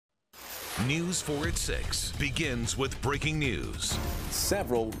News 4 at 6 begins with breaking news.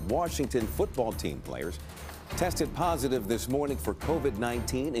 Several Washington football team players tested positive this morning for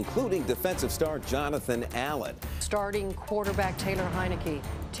COVID-19, including defensive star Jonathan Allen. Starting quarterback Taylor Heineke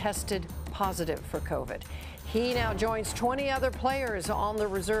tested positive for COVID. He now joins 20 other players on the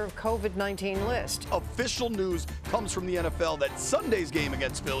reserve COVID-19 list. Official news comes from the NFL that Sunday's game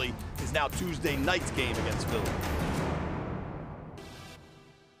against Philly is now Tuesday night's game against Philly.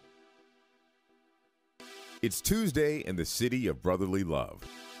 It's Tuesday in the city of brotherly love.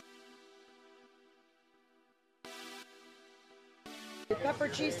 Pepper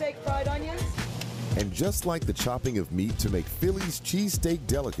cheesesteak, fried onions. And just like the chopping of meat to make Philly's cheesesteak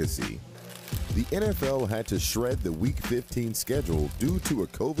delicacy, the NFL had to shred the Week 15 schedule due to a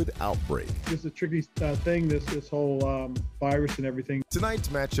COVID outbreak. This is a tricky thing, this whole virus and everything. Tonight's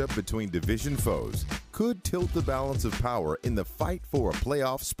matchup between division foes could tilt the balance of power in the fight for a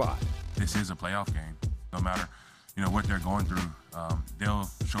playoff spot. This is a playoff game. No matter, what they're going through, they'll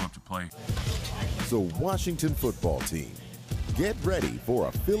show up to play. So Washington football team, get ready for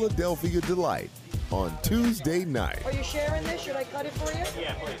a Philadelphia delight on Tuesday night. Are you sharing this? Should I cut it for you?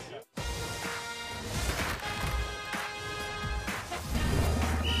 Yeah, please.